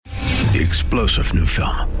The explosive new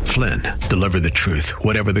film, Flynn, Deliver the Truth,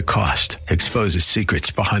 Whatever the Cost, exposes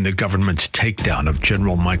secrets behind the government's takedown of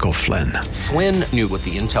General Michael Flynn. Flynn knew what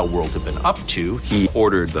the intel world had been up to. He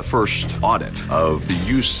ordered the first audit of the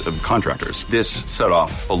use of contractors. This set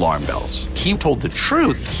off alarm bells. He told the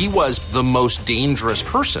truth. He was the most dangerous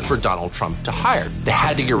person for Donald Trump to hire. They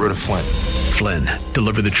had to get rid of Flynn. Flynn,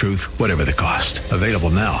 Deliver the Truth, Whatever the Cost. Available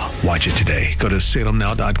now. Watch it today. Go to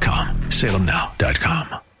salemnow.com.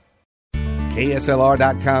 salemnow.com.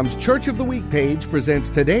 KSLR.com's Church of the Week page presents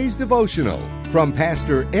today's devotional from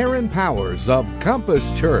Pastor Aaron Powers of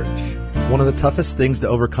Compass Church. One of the toughest things to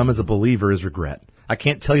overcome as a believer is regret. I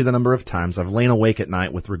can't tell you the number of times I've lain awake at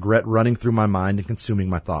night with regret running through my mind and consuming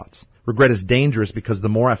my thoughts. Regret is dangerous because the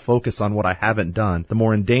more I focus on what I haven't done, the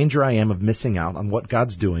more in danger I am of missing out on what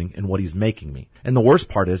God's doing and what He's making me. And the worst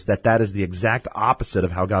part is that is the exact opposite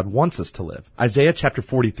of how God wants us to live. Isaiah chapter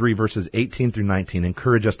 43 verses 18 through 19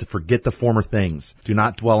 encourage us to forget the former things. Do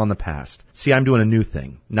not dwell on the past. See, I'm doing a new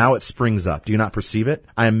thing. Now it springs up. Do you not perceive it?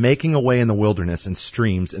 I am making a way in the wilderness and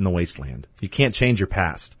streams in the wasteland. You can't change your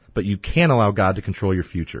past, but you can allow God to control your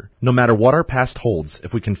future. No matter what our past holds,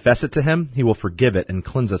 if we confess it to Him, He will forgive it and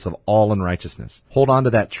cleanse us of all unrighteousness. Hold on to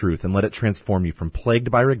that truth and let it transform you from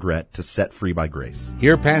plagued by regret to set free by grace.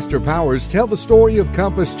 Hear Pastor Powers tell the story of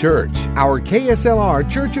Compass Church, our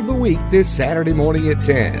KSLR Church of the Week this Saturday morning at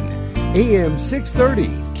 10, AM 630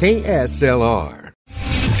 KSLR.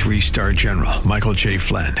 Three-star General Michael J.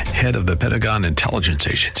 Flynn, head of the Pentagon Intelligence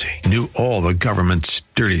Agency, knew all the government's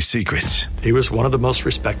dirty secrets. He was one of the most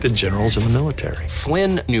respected generals in the military.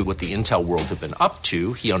 Flynn knew what the intel world had been up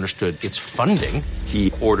to. He understood its funding.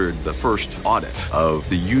 He ordered the first audit of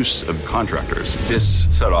the use of contractors. This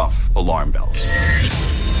set off alarm bells.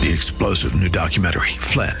 The explosive new documentary,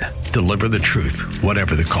 Flynn, Deliver the Truth,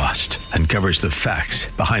 Whatever the Cost, uncovers the facts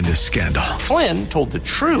behind this scandal. Flynn told the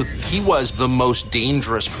truth. He was the most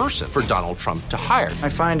dangerous person for Donald Trump to hire. I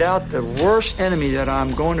find out the worst enemy that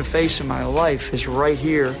I'm going to face in my life is right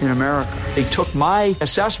here in America. They took my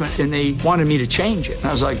assessment and they wanted me to change it. And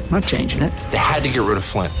I was like, I'm not changing it. They had to get rid of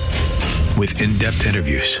Flynn. With in-depth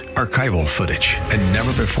interviews, archival footage, and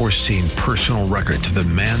never-before-seen personal records of the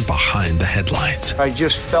man behind the headlines. I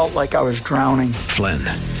just felt like I was drowning. Flynn,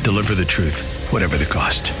 Deliver the Truth, Whatever the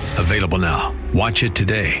Cost. Available now. Watch it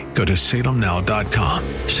today. Go to salemnow.com.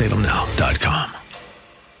 salemnow.com.